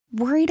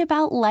Worried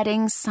about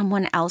letting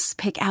someone else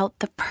pick out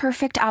the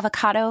perfect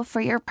avocado for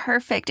your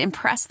perfect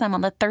impress them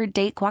on the third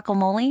date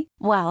guacamole?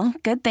 Well,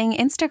 good thing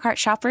Instacart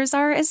shoppers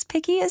are as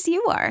picky as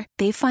you are.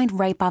 They find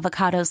ripe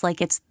avocados like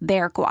it's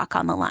their guac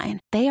on the line.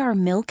 They are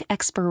milk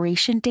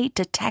expiration date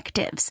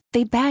detectives.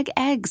 They bag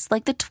eggs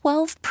like the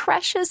 12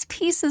 precious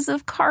pieces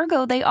of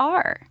cargo they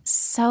are.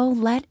 So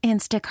let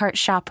Instacart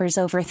shoppers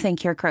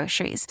overthink your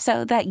groceries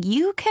so that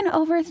you can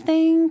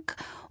overthink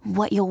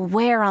what you'll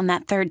wear on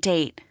that third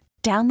date.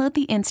 Download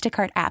the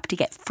Instacart app to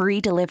get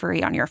free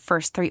delivery on your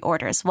first 3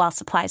 orders while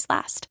supplies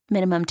last.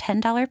 Minimum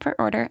 $10 per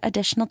order.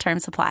 Additional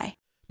terms apply.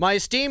 My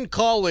esteemed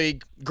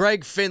colleague,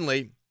 Greg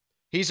Finley,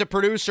 he's a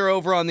producer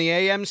over on the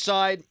AM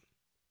side.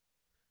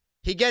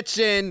 He gets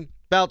in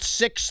about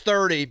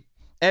 6:30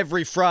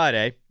 every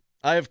Friday.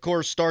 I, of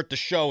course, start the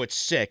show at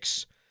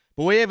 6,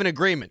 but we have an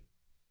agreement.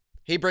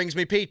 He brings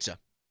me pizza.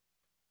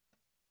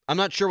 I'm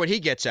not sure what he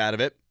gets out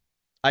of it.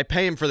 I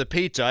pay him for the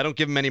pizza. I don't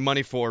give him any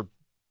money for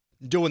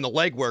doing the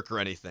legwork or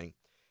anything.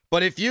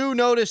 But if you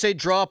notice a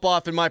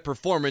drop-off in my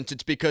performance,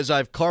 it's because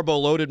I've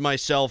carbo-loaded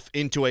myself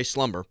into a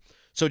slumber.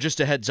 So just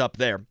a heads up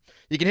there.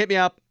 You can hit me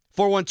up,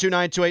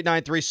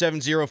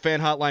 412-928-9370,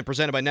 fan hotline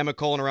presented by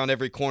Nemacolin. Around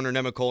every corner,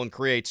 Nemacolin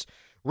creates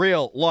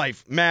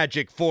real-life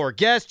magic for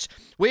guests.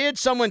 We had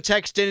someone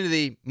text into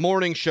the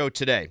morning show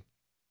today,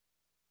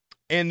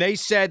 and they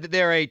said that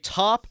they're a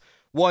top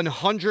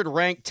 100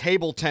 ranked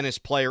table tennis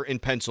player in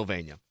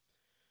Pennsylvania.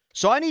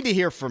 So I need to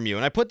hear from you,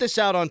 and I put this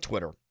out on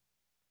Twitter.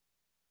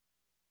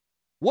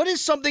 What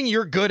is something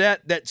you're good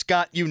at that's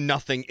got you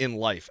nothing in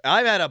life?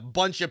 I've had a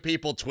bunch of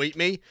people tweet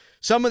me.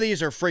 Some of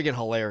these are friggin'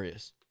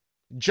 hilarious.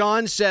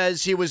 John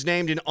says he was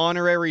named an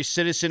honorary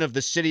citizen of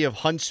the city of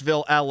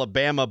Huntsville,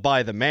 Alabama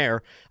by the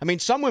mayor. I mean,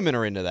 some women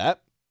are into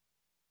that.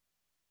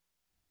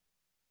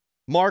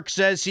 Mark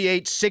says he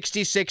ate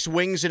 66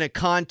 wings in a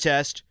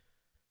contest.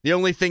 The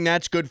only thing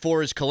that's good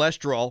for is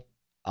cholesterol.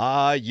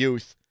 Ah,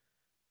 youth.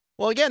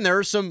 Well, again, there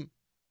are some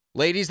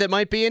ladies that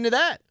might be into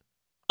that.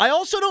 I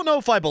also don't know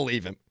if I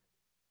believe him.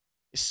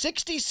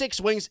 66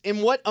 wings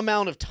in what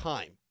amount of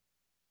time?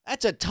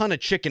 That's a ton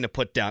of chicken to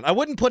put down. I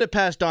wouldn't put it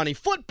past Donnie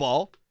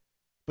Football,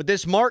 but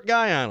this Mark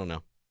guy, I don't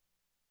know.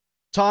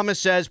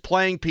 Thomas says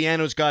playing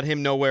piano's got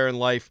him nowhere in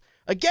life.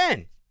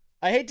 Again,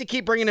 I hate to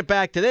keep bringing it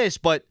back to this,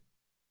 but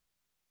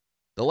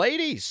the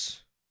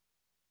ladies,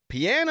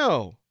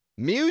 piano,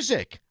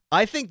 music,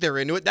 I think they're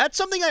into it. That's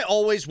something I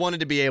always wanted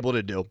to be able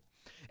to do.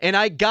 And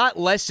I got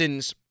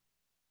lessons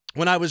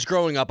when I was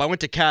growing up. I went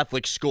to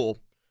Catholic school,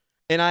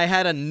 and I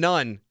had a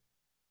nun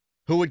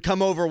who would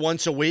come over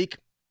once a week.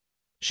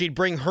 She'd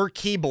bring her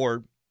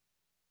keyboard,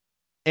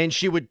 and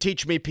she would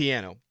teach me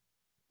piano.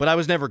 But I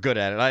was never good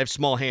at it. I have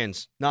small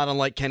hands, not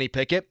unlike Kenny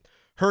Pickett.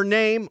 Her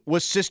name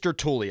was Sister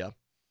Tulia.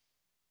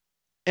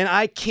 And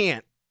I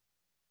can't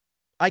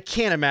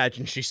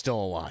imagine she's still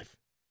alive.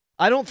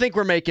 I don't think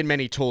we're making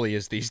many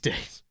Tulias these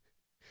days.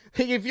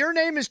 If your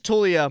name is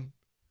Tulia,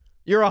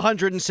 you're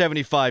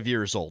 175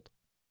 years old.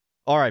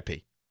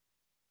 R.I.P.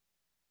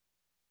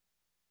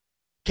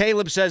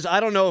 Caleb says, I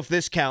don't know if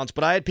this counts,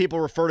 but I had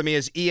people refer to me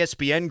as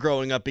ESPN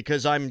growing up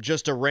because I'm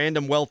just a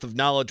random wealth of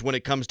knowledge when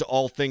it comes to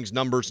all things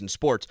numbers and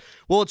sports.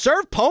 Well, it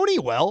served Pony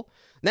well.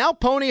 Now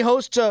Pony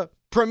hosts a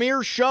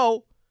premier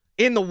show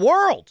in the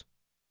world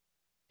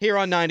here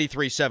on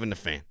 93.7 The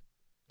Fan.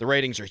 The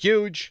ratings are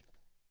huge,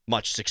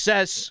 much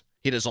success.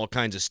 He does all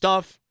kinds of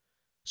stuff.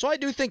 So I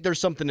do think there's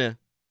something to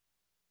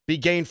be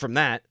gained from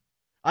that.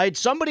 I had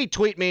somebody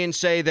tweet me and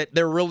say that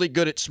they're really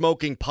good at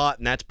smoking pot,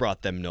 and that's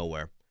brought them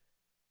nowhere.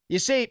 You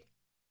see,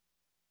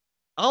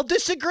 I'll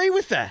disagree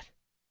with that.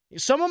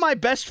 Some of my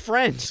best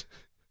friends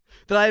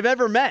that I've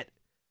ever met.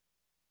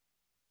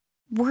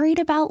 Worried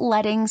about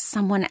letting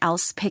someone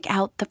else pick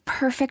out the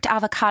perfect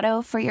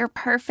avocado for your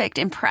perfect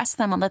impress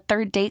them on the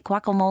third date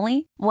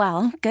guacamole?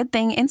 Well, good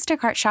thing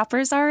Instacart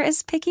shoppers are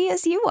as picky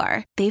as you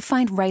are. They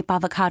find ripe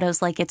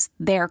avocados like it's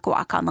their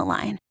guac on the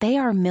line. They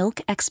are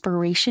milk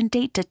expiration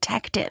date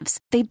detectives.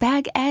 They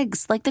bag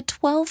eggs like the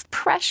 12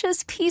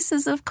 precious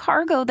pieces of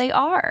cargo they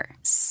are.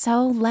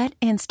 So let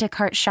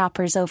Instacart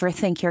shoppers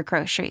overthink your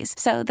groceries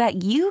so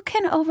that you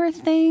can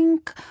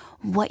overthink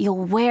what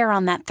you'll wear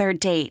on that third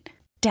date.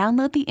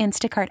 Download the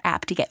Instacart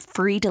app to get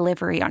free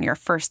delivery on your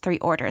first 3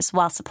 orders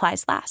while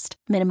supplies last.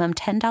 Minimum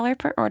 $10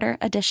 per order.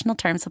 Additional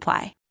terms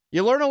apply.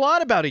 You learn a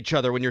lot about each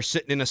other when you're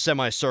sitting in a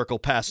semicircle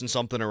passing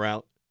something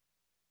around.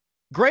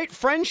 Great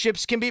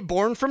friendships can be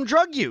born from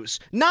drug use,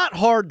 not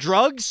hard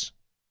drugs.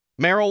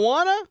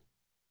 Marijuana?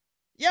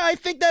 Yeah, I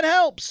think that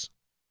helps.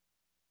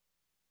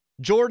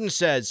 Jordan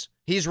says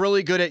he's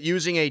really good at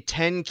using a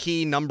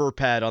 10-key number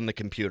pad on the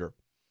computer.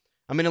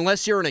 I mean,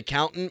 unless you're an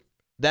accountant,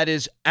 that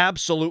is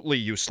absolutely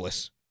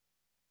useless.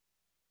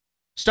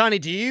 Stoney,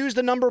 do you use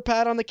the number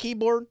pad on the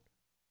keyboard?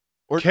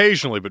 Or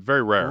occasionally, but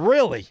very rare.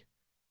 Really?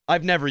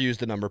 I've never used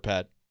the number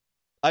pad.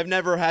 I've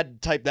never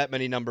had to type that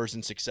many numbers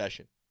in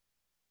succession.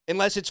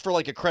 Unless it's for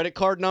like a credit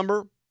card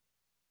number.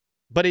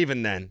 But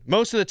even then,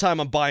 most of the time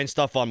I'm buying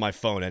stuff on my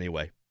phone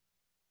anyway.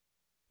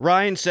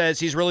 Ryan says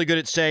he's really good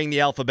at saying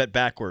the alphabet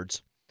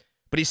backwards.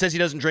 But he says he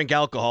doesn't drink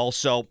alcohol,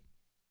 so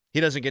He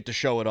doesn't get to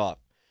show it off.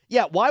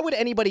 Yeah, why would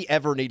anybody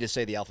ever need to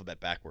say the alphabet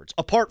backwards,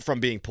 apart from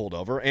being pulled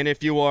over? And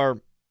if you are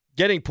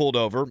getting pulled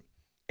over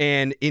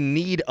and in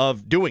need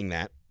of doing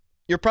that,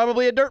 you're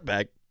probably a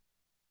dirtbag.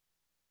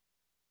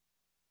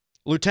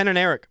 Lieutenant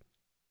Eric.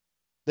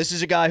 This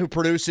is a guy who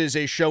produces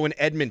a show in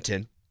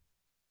Edmonton.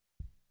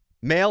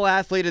 Male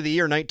Athlete of the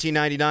Year,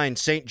 1999,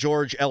 St.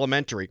 George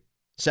Elementary,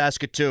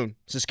 Saskatoon,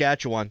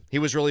 Saskatchewan. He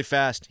was really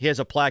fast. He has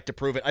a plaque to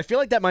prove it. I feel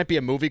like that might be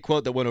a movie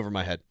quote that went over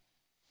my head.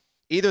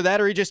 Either that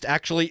or he just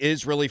actually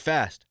is really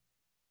fast.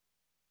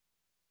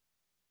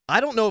 I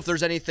don't know if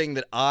there's anything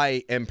that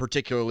I am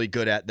particularly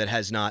good at that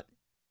has not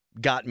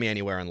gotten me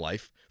anywhere in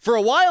life. For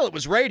a while, it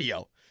was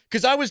radio,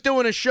 because I was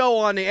doing a show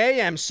on the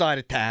AM side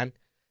of town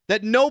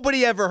that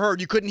nobody ever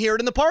heard. You couldn't hear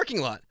it in the parking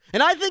lot.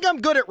 And I think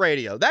I'm good at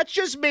radio. That's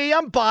just me.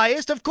 I'm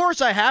biased. Of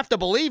course, I have to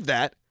believe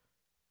that.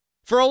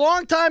 For a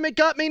long time, it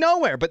got me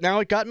nowhere, but now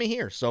it got me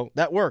here, so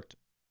that worked.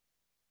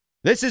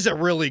 This is a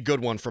really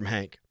good one from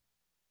Hank.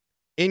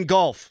 In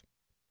golf,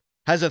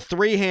 has a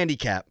 3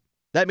 handicap.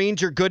 That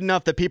means you're good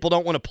enough that people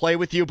don't want to play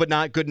with you, but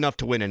not good enough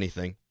to win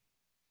anything.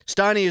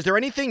 Steiny, is there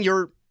anything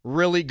you're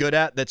really good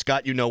at that's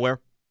got you nowhere?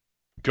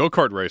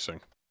 Go-kart racing.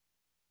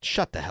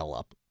 Shut the hell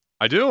up.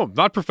 I do.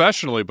 Not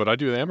professionally, but I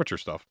do the amateur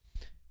stuff.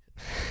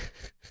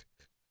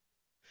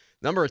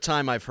 Number of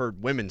times I've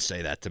heard women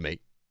say that to me.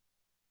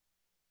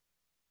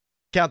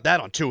 Count that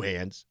on 2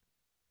 hands.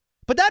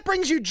 But that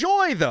brings you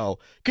joy, though,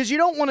 because you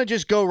don't want to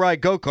just go ride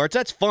go-karts.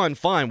 That's fun,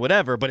 fine,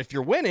 whatever. But if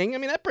you're winning, I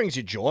mean, that brings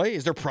you joy.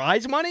 Is there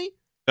prize money?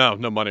 No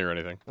money or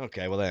anything.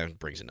 Okay, well, that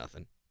brings you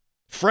nothing.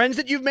 Friends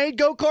that you've made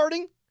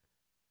go-karting?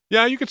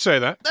 Yeah, you could say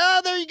that.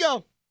 There you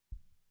go.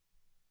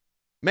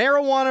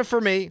 Marijuana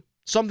for me,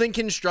 something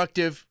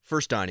constructive for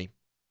Steiny.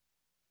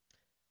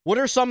 What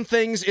are some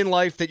things in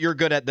life that you're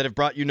good at that have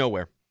brought you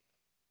nowhere?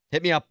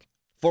 Hit me up,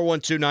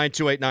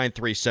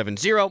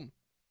 412-928-9370.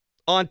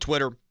 On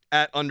Twitter,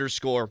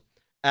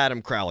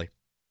 @_Adam Crowley.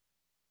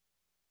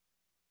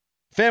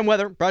 Fan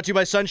weather brought to you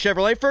by Sun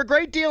Chevrolet. For a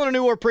great deal on a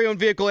new or pre-owned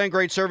vehicle and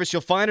great service,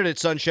 you'll find it at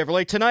Sun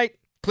Chevrolet. Tonight,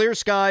 clear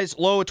skies,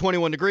 low of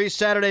 21 degrees.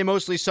 Saturday,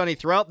 mostly sunny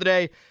throughout the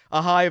day,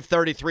 a high of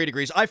 33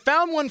 degrees. I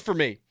found one for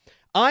me.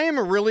 I am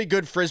a really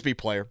good Frisbee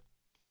player.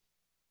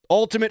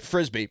 Ultimate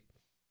Frisbee.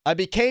 I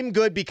became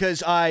good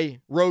because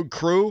I rode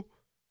crew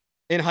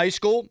in high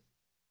school,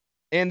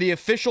 and the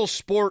official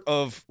sport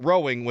of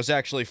rowing was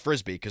actually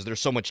Frisbee because there's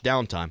so much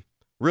downtime.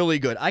 Really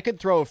good. I could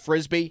throw a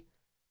Frisbee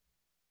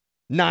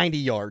 90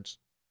 yards.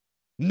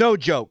 No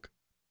joke.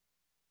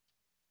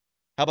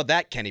 How about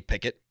that, Kenny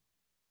Pickett?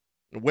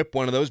 Whip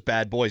one of those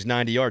bad boys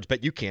 90 yards.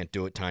 Bet you can't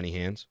do it, tiny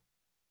hands.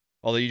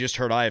 Although you just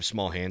heard I have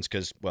small hands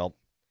because, well,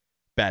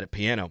 bad at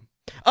piano.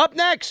 Up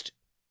next,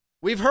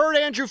 we've heard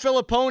Andrew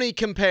Filipponi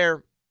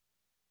compare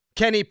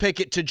Kenny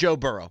Pickett to Joe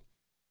Burrow.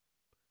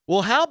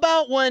 Well, how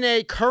about when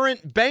a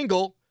current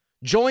Bengal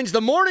joins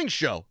the morning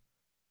show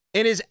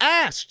and is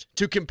asked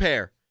to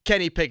compare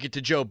Kenny Pickett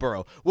to Joe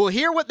Burrow? We'll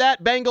hear what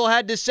that Bengal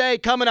had to say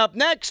coming up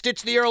next.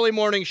 It's the early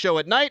morning show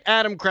at night.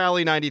 Adam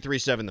Crowley,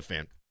 93.7 The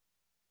Fan.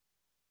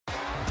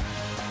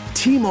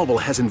 T-Mobile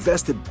has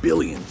invested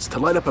billions to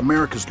light up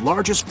America's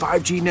largest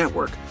 5G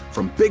network,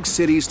 from big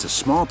cities to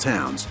small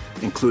towns,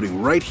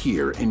 including right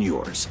here in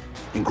yours.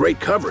 And great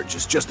coverage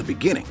is just the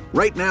beginning.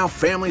 Right now,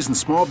 families and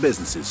small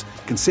businesses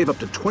can save up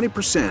to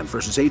 20%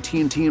 versus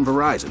AT&T and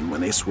Verizon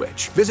when they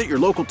switch. Visit your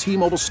local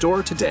T-Mobile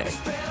store today.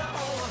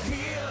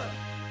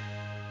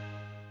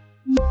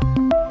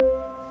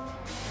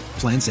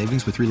 Plan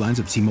savings with 3 lines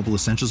of T-Mobile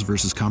Essentials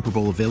versus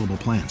comparable available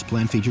plans.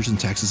 Plan features and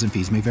taxes and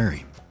fees may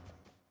vary.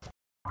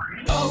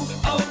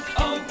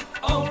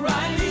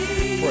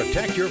 O'Reilly.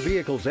 Protect your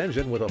vehicle's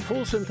engine with a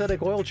full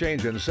synthetic oil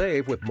change and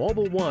save with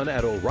Mobil 1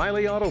 at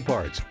O'Reilly Auto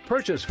Parts.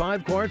 Purchase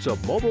 5 quarts of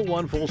Mobil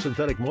 1 full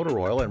synthetic motor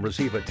oil and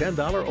receive a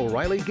 $10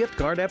 O'Reilly gift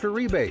card after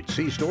rebate.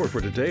 See store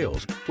for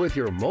details. With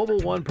your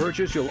Mobil 1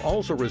 purchase, you'll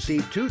also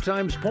receive 2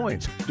 times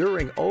points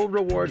during O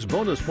Rewards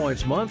Bonus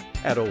Points Month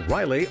at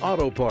O'Reilly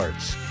Auto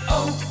Parts.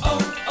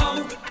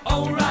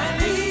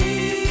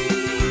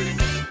 O'Reilly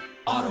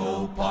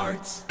Auto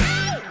Parts.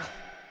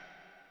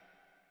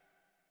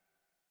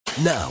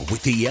 Now,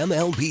 with the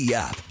MLB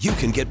app, you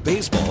can get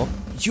baseball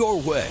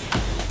your way.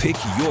 Pick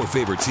your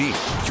favorite team,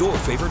 your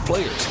favorite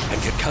players,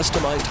 and get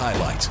customized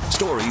highlights,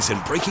 stories,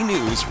 and breaking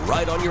news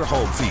right on your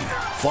home feed.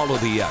 Follow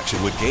the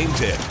action with Game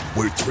Day,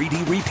 where 3D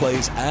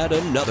replays add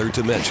another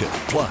dimension.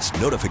 Plus,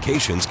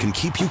 notifications can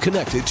keep you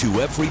connected to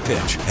every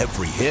pitch,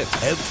 every hit,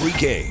 every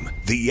game.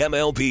 The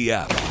MLB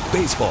app.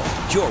 Baseball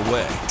your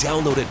way.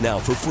 Download it now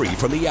for free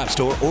from the App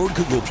Store or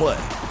Google Play.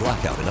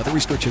 Blackout and other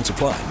restrictions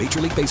apply. Major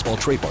League Baseball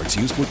trademarks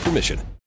used with permission.